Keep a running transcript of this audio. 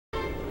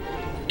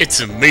It's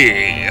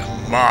me,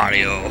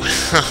 Mario.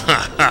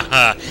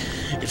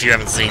 If you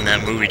haven't seen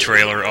that movie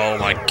trailer, oh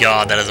my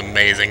god, that is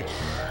amazing.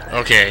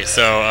 Okay,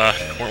 so,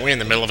 weren't we in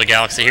the middle of a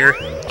galaxy here?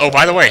 Oh,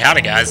 by the way,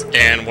 howdy guys,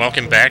 and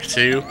welcome back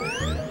to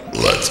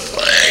Let's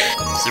Play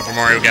Super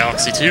Mario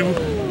Galaxy 2.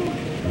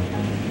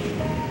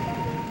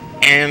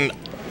 And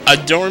I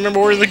don't remember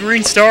where the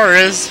green star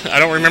is. I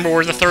don't remember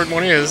where the third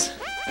one is.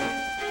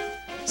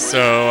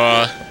 So,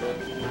 I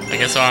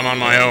guess I'm on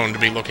my own to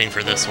be looking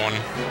for this one.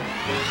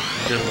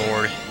 Good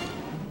lord.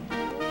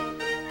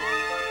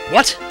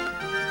 What?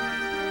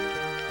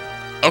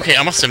 Okay,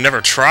 I must have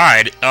never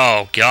tried.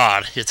 Oh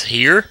god, it's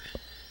here?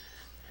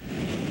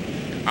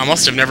 I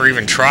must have never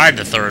even tried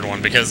the third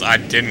one because I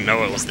didn't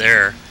know it was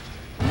there.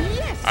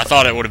 I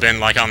thought it would have been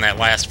like on that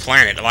last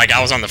planet. Like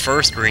I was on the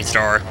first green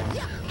star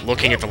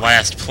looking at the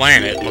last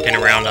planet, looking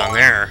around on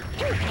there.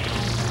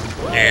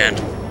 And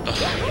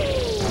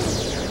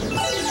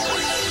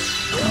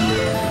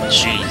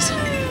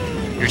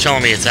jeez. You're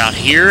telling me it's out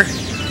here?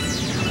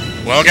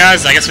 Well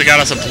guys, I guess we got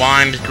us a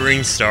blind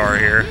green star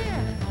here.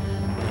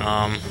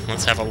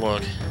 Let's have a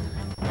look.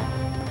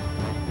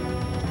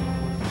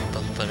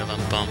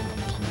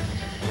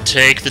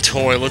 Take the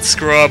toilet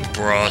scrub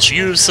brush,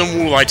 use some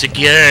woolite to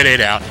get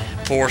it out,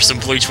 pour some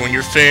bleach when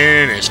you're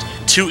finished,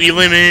 to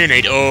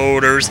eliminate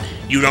odors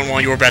you don't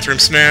want your bathroom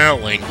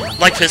smelling,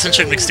 like piss and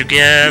shit mixed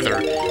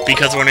together,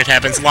 because when it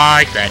happens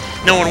like that,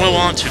 no one will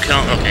want to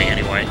come. Okay,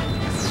 anyway.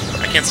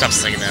 I can't stop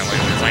singing that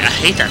lately. It's like, I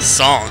hate that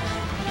song.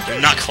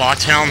 Not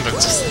Clocktown, but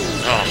just...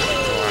 oh,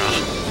 wow.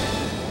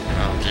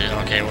 Oh, dude,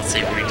 okay, let's see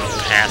if we can go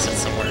past it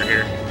somewhere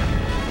here.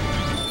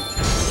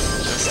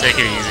 Just take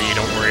it easy,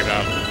 don't worry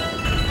about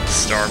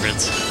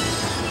starbits.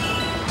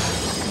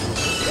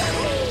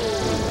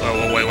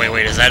 Oh,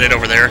 wait, is that it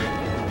over there?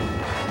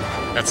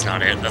 That's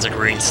not it, that's a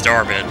green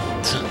starbit.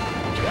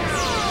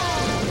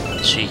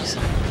 Jeez.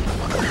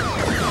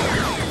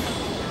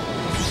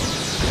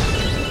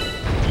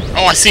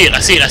 Oh, I see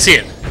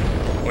it!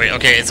 Wait,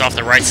 okay, it's off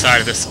the right side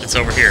of this. It's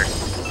over here.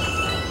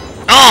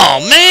 Oh,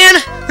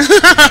 man!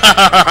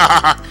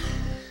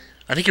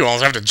 I think you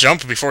almost have to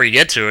jump before you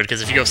get to it,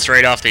 because if you go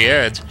straight off the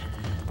edge,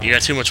 you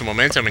got too much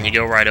momentum and you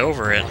go right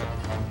over it.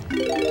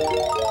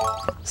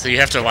 So you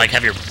have to, like,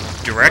 have your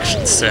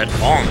direction set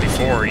long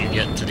before you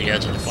get to the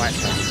edge of the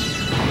platform.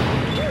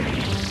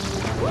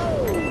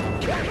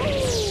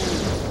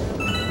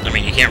 I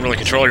mean, you can't really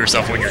control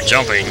yourself when you're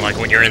jumping, like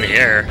when you're in the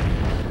air.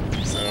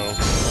 So,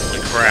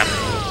 holy crap.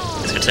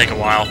 It's gonna take a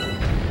while.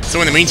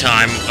 So in the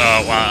meantime,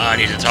 well, I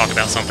need to talk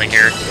about something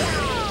here.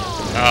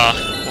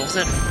 What was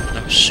it?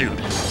 Oh, shoot.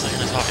 What was I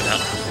gonna talk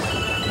about?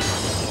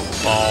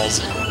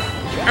 Balls.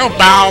 No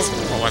balls!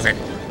 What was it?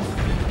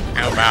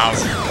 No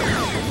balls.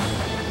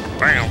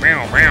 Bow,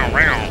 bow, bow,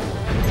 bow.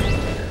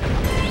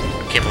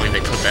 I can't believe they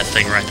put that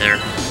thing right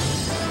there.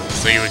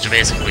 So you would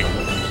basically...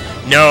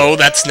 No,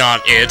 that's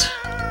not it.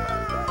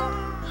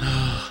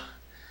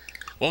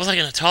 What was I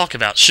gonna talk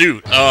about?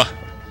 Shoot,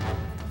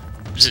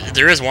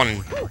 there is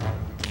one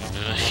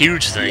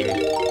huge thing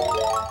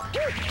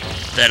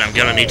that I'm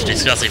gonna need to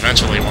discuss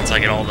eventually once I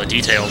get all the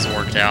details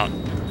worked out.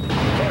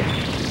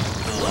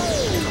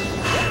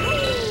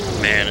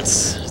 Man,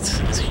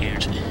 it's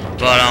huge.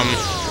 But,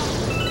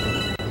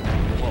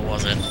 what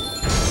was it?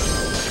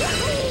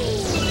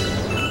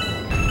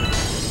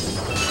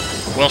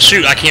 Well,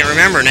 shoot, I can't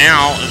remember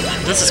now.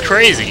 This is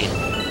crazy.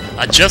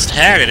 I just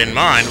had it in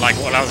mind, like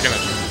what I was gonna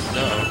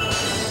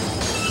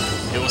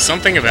do. It was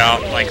something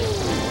about, like,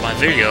 my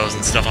videos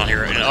and stuff on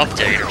here, an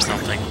update or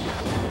something.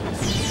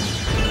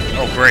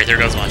 Oh great, there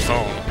goes my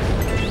phone.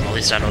 Well, at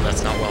least I know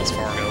that's not Wells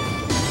Fargo.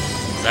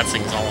 That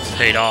thing's almost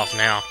paid off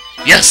now.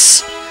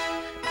 Yes!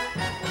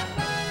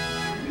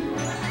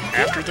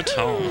 After the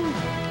tone.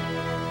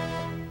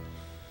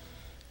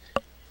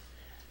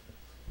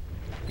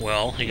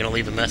 Well, you gonna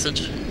leave a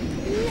message?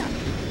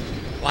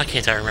 Why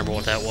can't I remember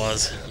what that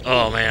was?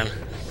 Oh man.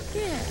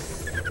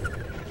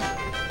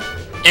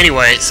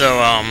 Anyway, so,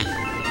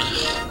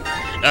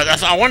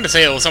 I wanted to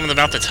say it was something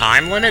about the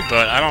time limit,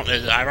 but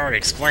I've already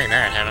explained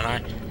that, haven't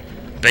I?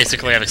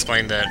 Basically, I've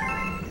explained that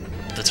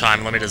the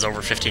time limit is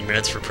over 15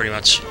 minutes for pretty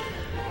much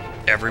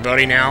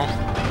everybody now.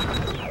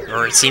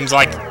 Or it seems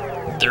like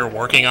they're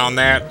working on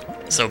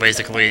that, so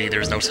basically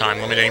there's no time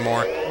limit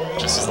anymore.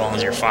 Just as long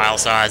as your file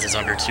size is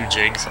under 2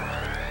 gigs,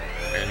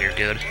 then you're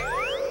good.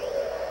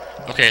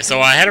 Okay,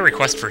 so I had a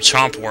request for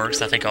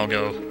Chompworks. I think I'll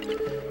go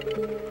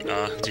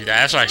do that.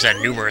 Actually, I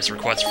had numerous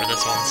requests for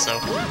this one, so...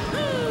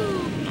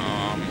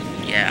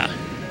 yeah.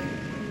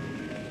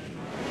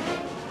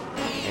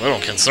 I'm a little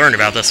concerned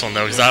about this one,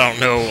 though, because I don't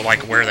know,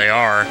 like, where they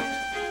are.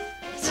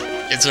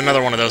 It's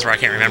another one of those where I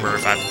can't remember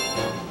if I've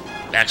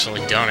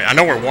actually done it. I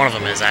know where one of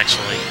them is,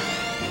 actually,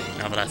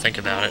 now that I think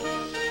about it.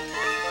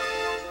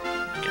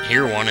 You can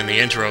hear one in the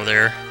intro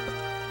there.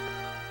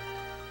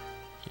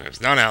 There's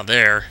none out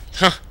there.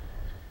 Huh.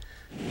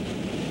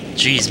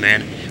 Jeez,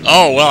 man.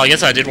 Oh, well, I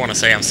guess I did want to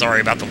say I'm sorry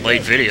about the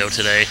late video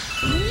today.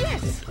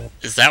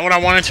 Is that what I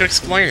wanted to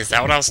explain? Is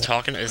that what I was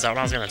talking... Is that what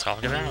I was going to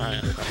talk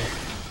about?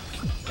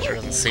 Sure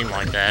doesn't seem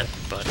like that,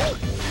 but...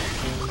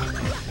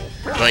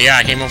 But yeah,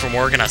 I came home from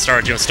work and I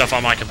started doing stuff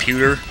on my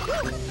computer.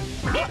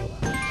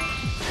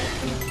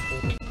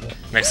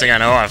 Next thing I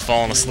know, I've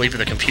fallen asleep at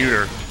the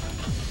computer.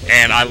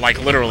 And I, like,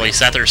 literally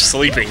sat there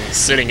sleeping,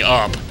 sitting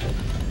up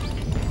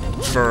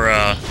for,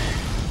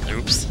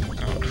 oops.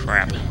 Oh,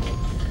 crap.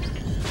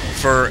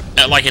 For,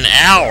 like, an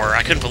hour.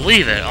 I couldn't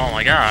believe it. Oh,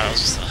 my God. I was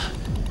just,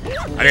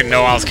 I didn't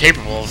know I was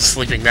capable of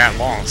sleeping that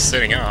long,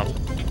 sitting up.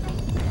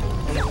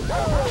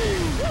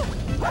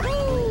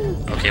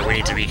 Okay, we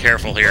need to be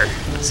careful here.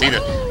 I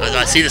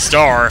see the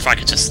star. If I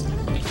could just...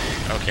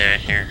 Okay,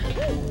 here.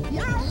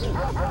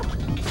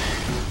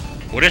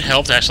 Would it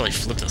help to actually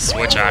flip the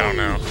switch? I don't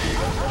know.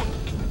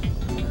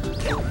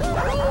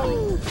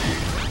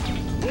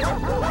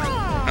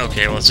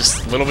 Okay, well, it's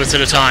just little bits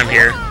at a time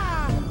here.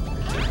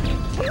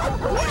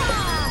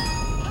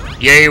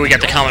 Yay, we got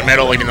the comet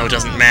medal, even though it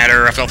doesn't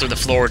matter. I fell through the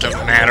floor, it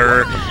doesn't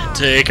matter.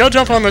 Take a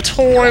dump on the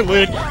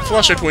toilet,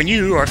 flush it when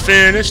you are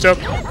finished up.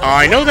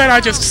 I know that I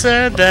just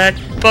said that,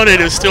 but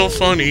it is still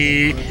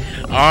funny.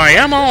 I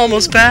am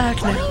almost back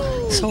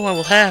now, so I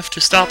will have to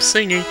stop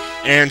singing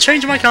and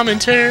change my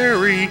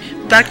commentary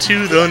back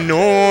to the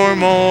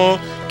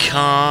normal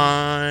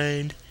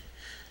kind.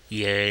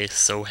 Yay,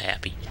 so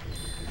happy.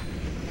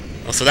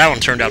 Well, so that one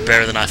turned out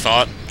better than I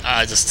thought.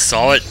 I just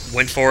saw it,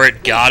 went for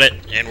it, got it,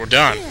 and we're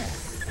done.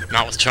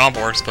 Not with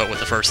Chompworks, but with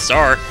the first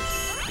star.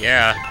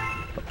 Yeah.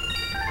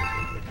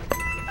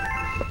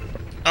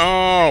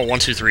 Oh,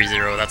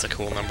 1230, that's a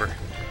cool number.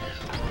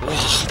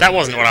 Ugh, that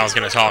wasn't what I was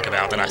going to talk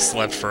about, that I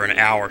slept for an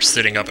hour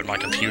sitting up at my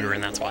computer,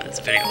 and that's why this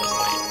video was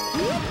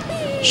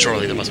late.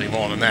 Surely there must be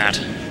more than that.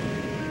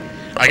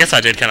 I guess I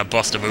did kind of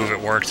bust a move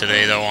at work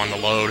today, though, on the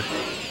load.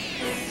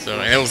 So,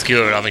 and it was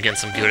good. I've been getting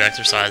some good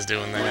exercise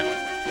doing that.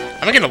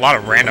 I've been getting a lot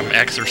of random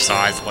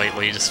exercise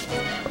lately, just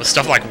with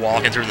stuff like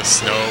walking through the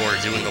snow or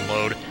doing the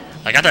load.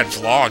 I got that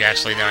vlog,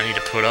 actually, that I need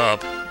to put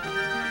up.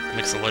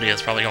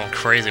 Mixolydia's probably going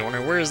crazy,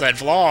 wondering, where's that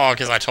vlog?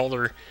 Because I told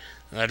her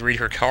I'd read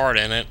her card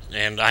in it,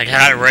 and I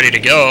got it ready to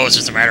go. It's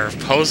just a matter of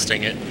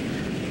posting it.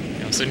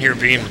 I'm sitting here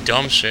being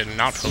dumb shit and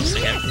not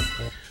posting it.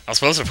 I was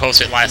supposed to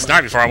post it last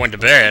night before I went to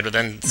bed, but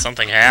then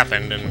something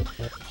happened, and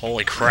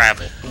holy crap.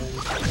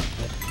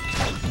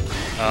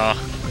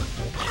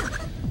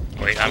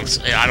 Wait,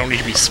 I don't need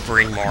to be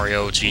Spring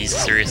Mario, jeez,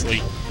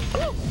 seriously.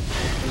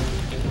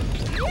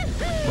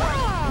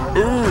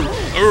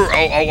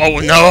 Oh,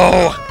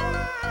 no!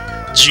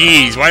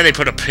 Jeez, why did they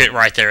put a pit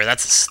right there?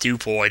 That's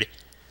stupoid.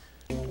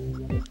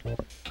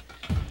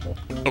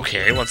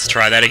 Okay, let's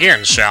try that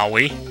again, shall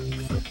we?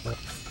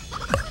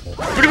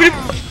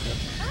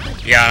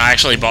 Yeah, I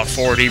actually bought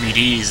 4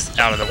 DVDs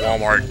out of the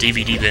Walmart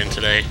DVD bin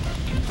today.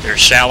 There's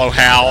Shallow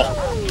Hal,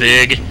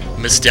 Big,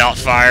 Miss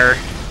Doubtfire,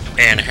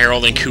 and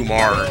Harold and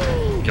Kumar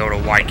Go to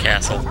White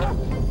Castle.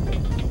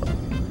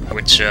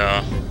 Which,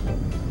 oh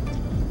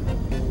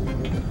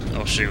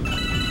shoot.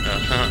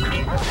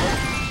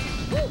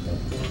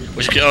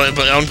 Which,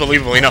 but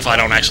unbelievably enough, I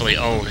don't actually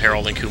own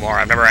Harold and Kumar.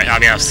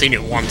 I've seen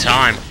it one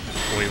time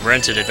when we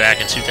rented it back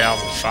in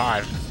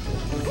 2005.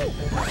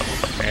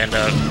 And,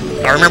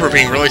 I remember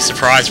being really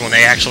surprised when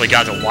they actually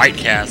got to White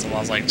Castle. I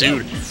was like,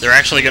 dude, they're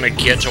actually gonna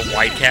get to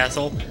White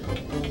Castle?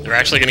 They're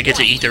actually gonna get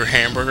to eat their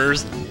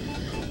hamburgers?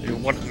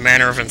 Dude, what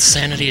manner of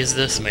insanity is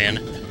this, man?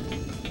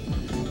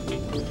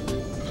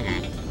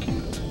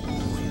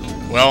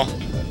 Well...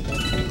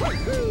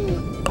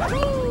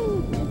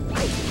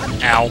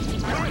 Ow.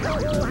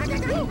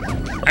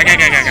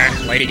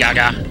 Lady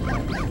Gaga.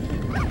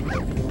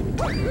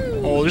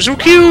 Oh, they're so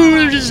cute!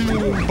 They're just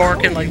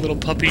barking like little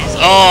puppies.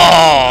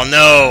 Oh,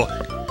 no!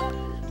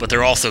 But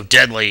they're also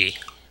deadly.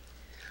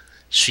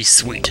 She's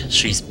sweet.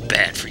 She's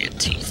bad for your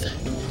teeth.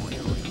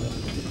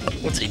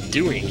 What's he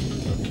doing?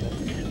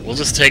 We'll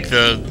just take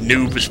the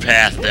noob's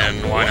path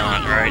then. Why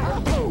not, right?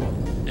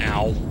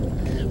 Ow.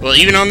 Well,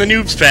 even on the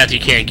noob's path you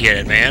can't get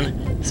it,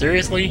 man.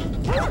 Seriously?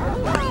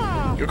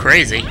 You're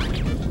crazy.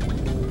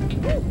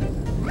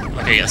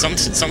 Okay, yeah,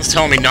 something's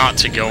telling me not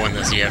to go in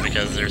this yet,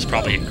 because there's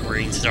probably a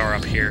green star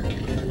up here.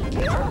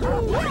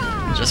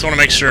 Just want to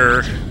make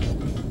sure...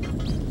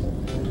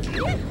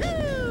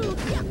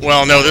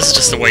 Well, no, this is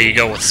just the way you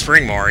go with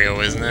Spring Mario,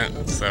 isn't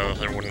it? So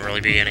there wouldn't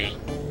really be any...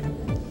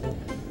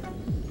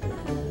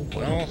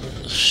 Well,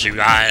 shoot,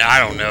 I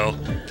don't know.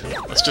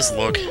 Let's just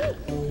look.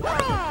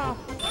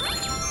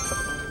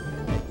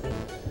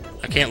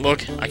 I can't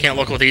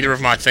look with either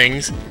of my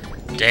things.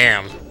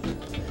 Damn.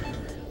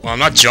 Well, I'm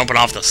not jumping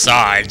off the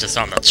side, just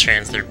on the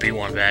chance there'd be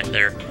one back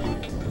there.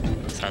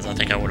 Besides, I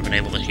think I would have been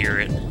able to hear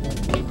it.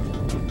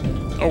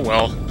 Oh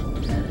well.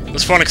 It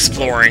was fun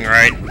exploring,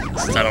 right?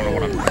 Since I don't know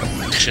what I'm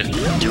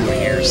doing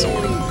here,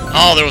 sort of.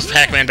 Oh, there was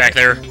Pac-Man back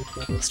there.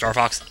 Star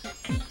Fox.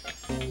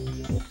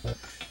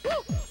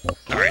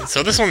 Alright,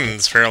 so this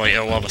one's fairly...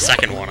 Oh, well, the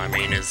second one, I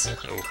mean, is...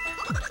 Oh,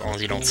 as long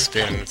as you don't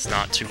spin, it's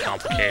not too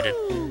complicated.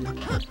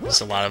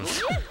 Just a lot of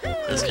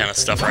this kind of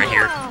stuff right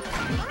here.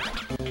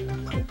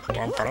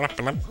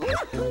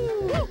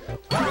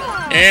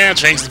 Yeah,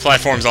 change the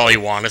platforms all you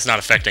want. It's not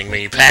affecting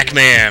me.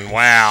 Pac-Man,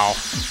 wow.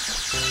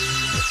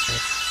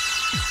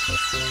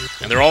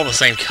 And they're all the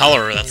same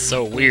color. That's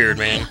so weird,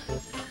 man.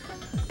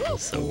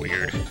 So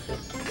weird.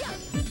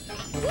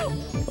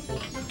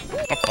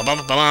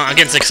 I'm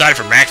getting excited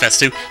for MagFest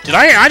too.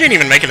 I didn't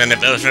even make an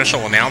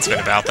official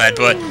announcement about that,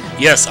 but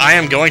yes, I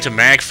am going to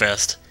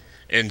MagFest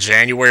in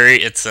January.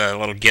 It's a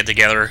little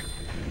get-together.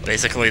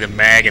 Basically, the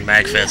MAG and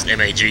MagFest,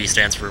 MAG,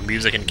 stands for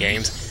Music and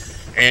Games.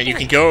 And you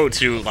can go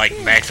to, like,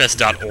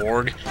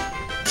 magfest.org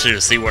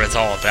to see what it's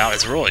all about.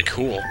 It's really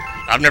cool.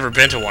 I've never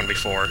been to one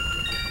before.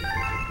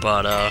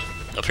 But,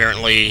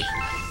 apparently,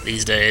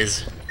 these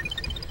days,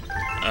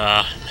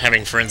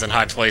 having friends in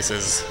high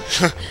places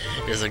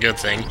is a good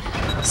thing.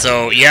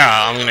 So,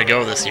 yeah, I'm gonna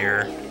go this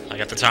year. I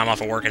got the time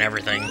off of work and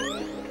everything.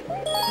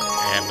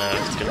 And,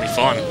 it's gonna be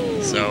fun.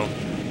 So,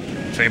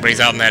 if anybody's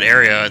out in that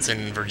area, it's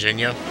in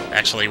Virginia.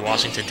 Actually,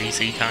 Washington,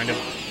 D.C., kind of.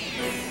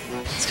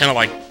 It's kind of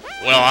like...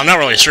 Well, I'm not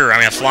really sure. I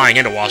mean, I'm flying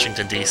into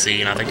Washington, D.C.,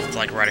 and I think it's,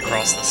 like, right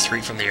across the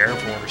street from the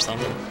airport or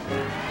something.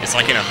 It's,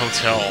 like, in a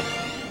hotel.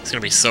 It's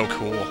gonna be so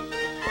cool.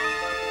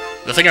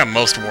 The thing I'm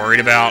most worried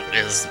about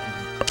is...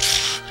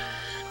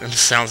 This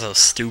sounds so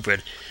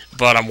stupid,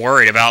 but I'm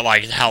worried about,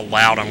 like, how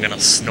loud I'm gonna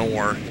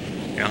snore.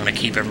 You know, I'm gonna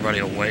keep everybody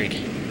awake.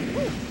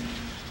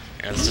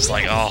 And it's just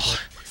like, oh...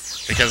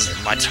 Because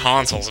my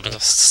tonsils have been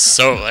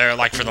so... They're,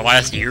 like, for the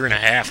last year and a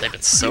half, they've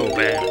been so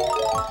bad.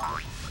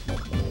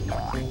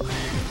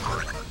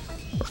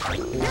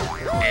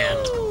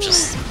 And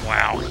just,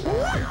 wow.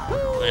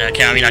 I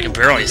can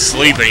barely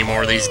sleep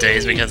anymore these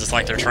days because it's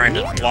like they're trying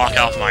to block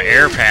off my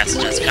air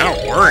passages. It kind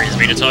of worries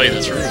me, to tell you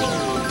the truth.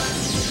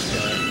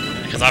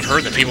 Because I've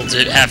heard that people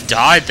have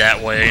died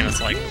that way, and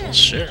it's like, well,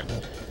 shit.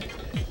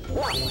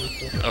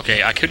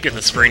 Okay, I could get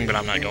the spring, but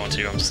I'm not going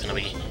to. I'm just gonna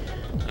be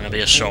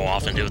a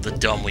show-off and do the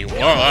dumb wee...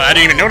 Whoa, I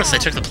didn't even notice they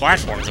took the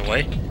platforms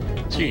away.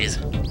 Jeez.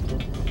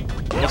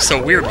 It looks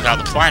so weird without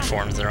the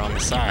platforms that are on the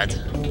sides.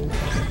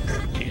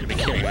 You gotta be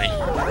kidding me.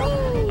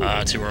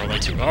 Too early,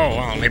 too... Oh,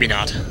 well, maybe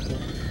not.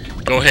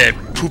 Go ahead,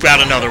 poop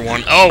out another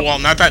one. Oh, well,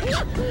 not that...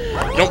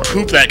 Don't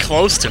poop that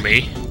close to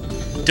me.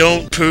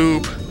 Don't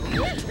poop.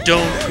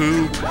 Don't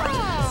poop.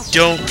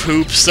 Don't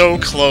poop so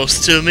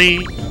close to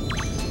me.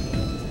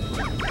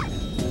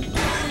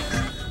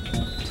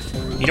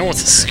 You know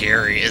what's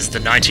scary is the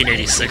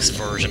 1986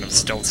 version of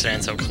Don't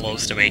Stand So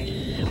Close to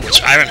Me,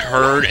 which I haven't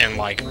heard in,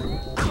 like...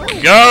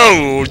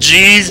 Go!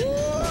 Jeez!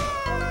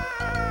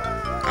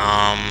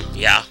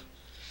 Yeah.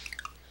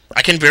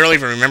 I can barely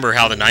even remember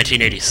how the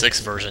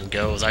 1986 version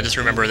goes. I just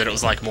remember that it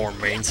was, like, more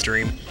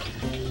mainstream.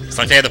 It's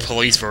like they had the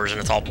police version.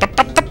 It's all...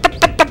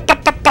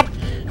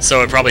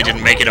 So it probably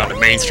didn't make it onto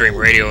mainstream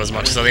radio as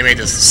much, so they made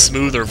this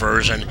smoother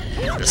version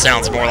that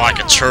sounds more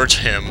like a church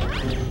hymn,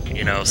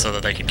 you know, so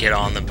that they could get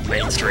on the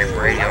mainstream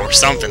radio or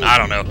something. I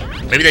don't know.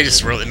 Maybe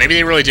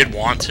they really did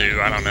want to.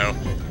 I don't know.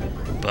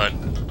 But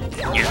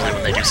usually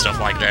when they do stuff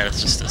like that,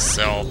 it's just to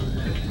sell.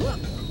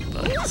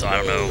 But, so I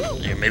don't know.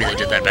 Yeah, maybe they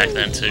did that back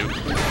then too.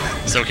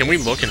 So can we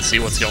look and see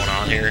what's going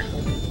on here?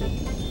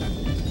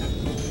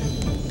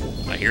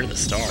 I hear the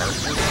star.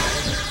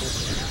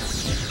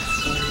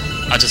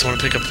 I just want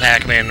to pick up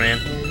Pac-Man, man.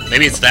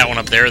 Maybe it's that one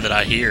up there that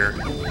I hear.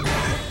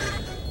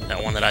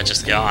 That one that I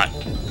just got.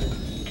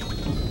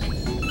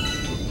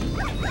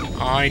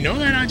 I know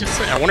that I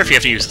just... I wonder if you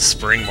have to use a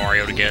spring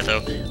Mario to get it,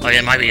 though. Like,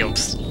 it might be...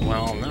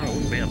 Well, no, it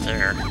wouldn't be up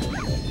there.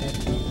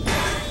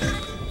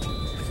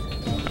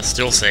 I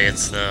still say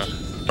it's the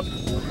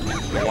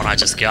one I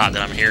just got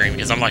that I'm hearing,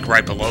 because I'm, like,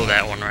 right below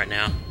that one right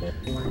now.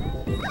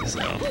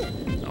 So,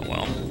 oh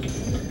well.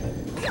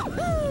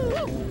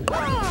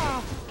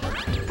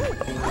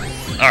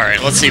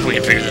 Alright, let's see if we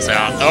can figure this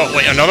out. Oh,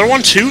 wait, another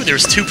one, too?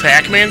 There's two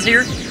Pac-Mans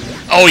here?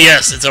 Oh,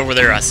 yes, it's over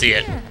there. I see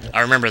it.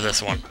 I remember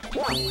this one.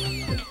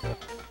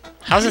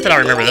 How is it that I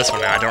remember this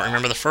one and I don't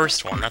remember the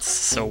first one? That's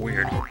so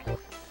weird.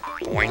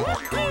 Boing.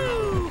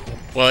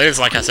 Well, it is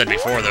like I said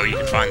before, though. You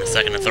can find the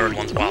second and third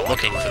ones while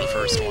looking for the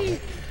first one.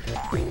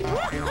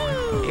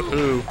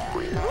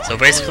 Woohoo. So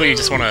basically, you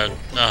just want to...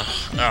 oh,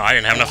 I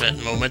didn't have enough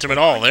momentum at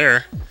all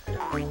there.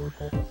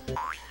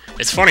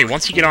 It's funny,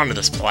 once you get onto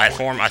this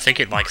platform, I think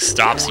it, like,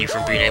 stops you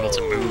from being able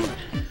to move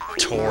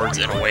towards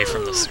and away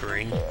from the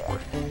screen.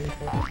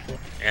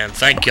 And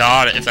thank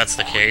God if that's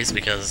the case,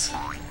 because...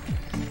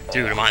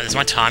 Dude, is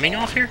my timing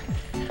off here?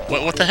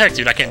 What the heck,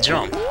 dude? I can't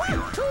jump.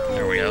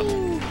 There we go.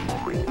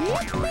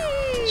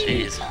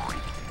 Jeez.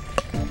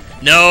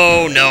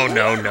 No, no,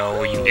 no,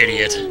 no, you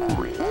idiot.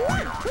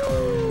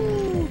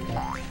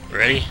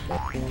 Ready?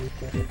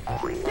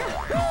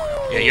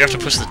 Yeah, you have to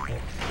push the...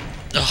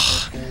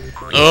 Ugh.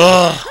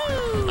 Ugh!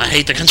 I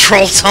hate the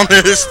controls on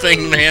this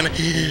thing, man.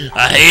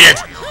 I hate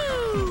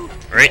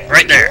it.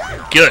 Right there.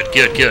 Good,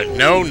 good, good.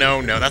 No, no,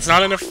 no. That's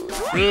not enough.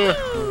 Ugh.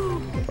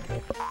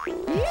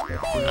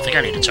 I think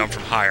I need to jump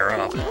from higher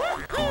up.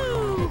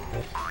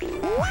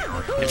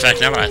 In fact,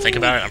 now that I think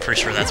about it, I'm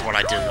pretty sure that's what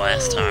I did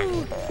last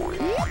time.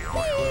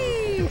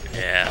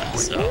 Yeah,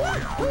 so...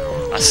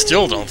 I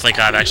still don't think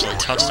I've actually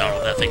touched on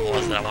what that thing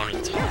was that I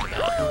wanted to talk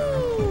about.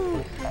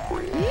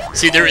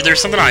 See,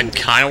 there's something I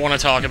kind of want to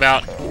talk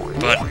about,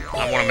 but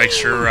I want to make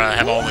sure I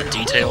have all the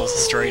details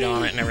straight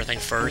on it and everything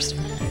first.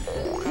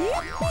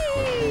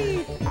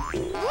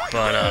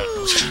 But,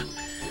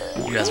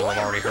 You guys will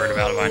have already heard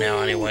about it by now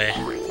anyway.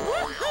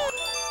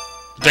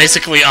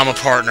 Basically, I'm a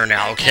partner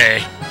now,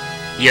 okay?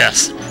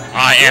 Yes,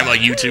 I am a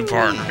YouTube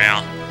partner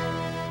now.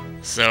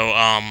 So,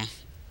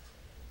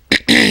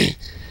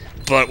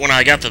 but when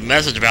I got the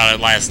message about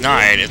it last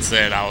night, it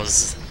said I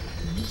was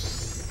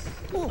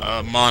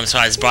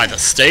monetized by the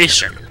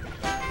station.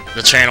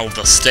 The channel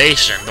The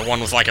Station, the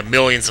one with like 1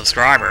 million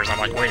subscribers. I'm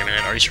like, wait a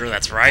minute, are you sure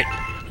that's right?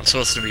 I'm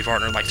supposed to be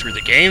partnered like through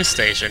the game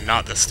station,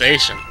 not the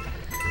station.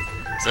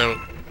 So,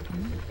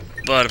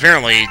 but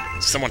apparently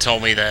someone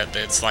told me that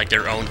it's like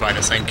they're owned by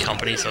the same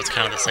company, so it's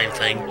kind of the same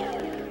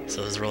thing.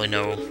 So there's really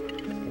no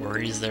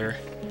worries there.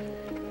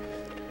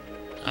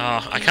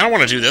 I kind of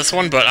want to do this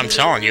one, but I'm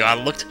telling you, I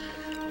looked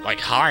like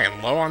high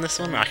and low on this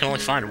one. I can only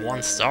find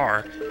 1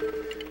 star.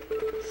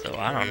 So,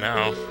 I don't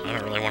know. I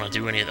don't really want to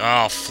do any of...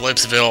 Oh,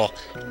 Flipsville.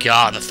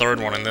 God, the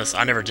 3rd one in this.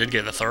 I never did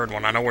get the 3rd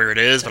one. I know where it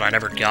is, but I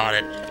never got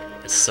it.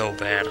 It's so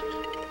bad.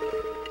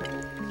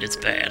 It's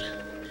bad.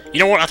 You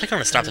know what? I think I'm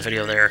going to stop the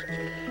video there.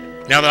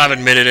 Now that I've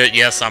admitted it,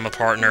 yes, I'm a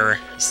partner.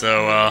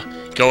 So,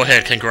 go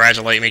ahead,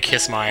 congratulate me,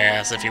 kiss my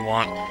ass if you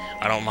want.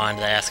 I don't mind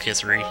the ass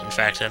kissery. In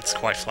fact, that's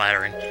quite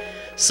flattering.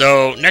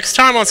 So, next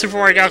time on Super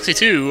Mario Galaxy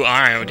 2,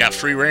 I got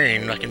free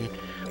reign. I can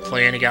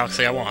play any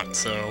galaxy I want,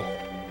 so...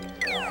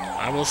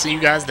 I will see you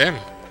guys then.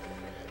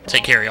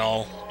 Take care,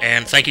 y'all,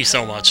 and thank you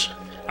so much.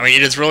 I mean,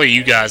 it is really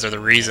you guys are the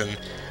reason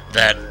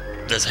that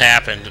this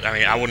happened. I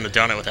mean, I wouldn't have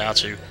done it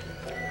without you.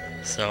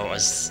 So,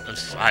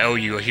 I owe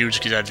you a huge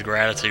debt of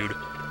gratitude,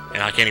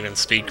 and I can't even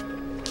speak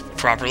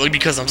properly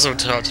because I'm so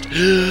touched.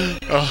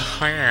 Oh,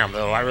 I am,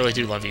 though. I really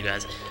do love you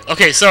guys.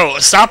 Okay, so,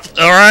 stop.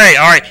 Alright,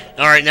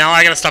 now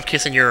I gotta stop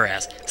kissing your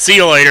ass. See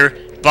you later.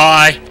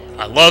 Bye.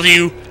 I love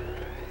you.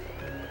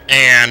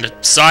 And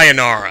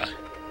sayonara.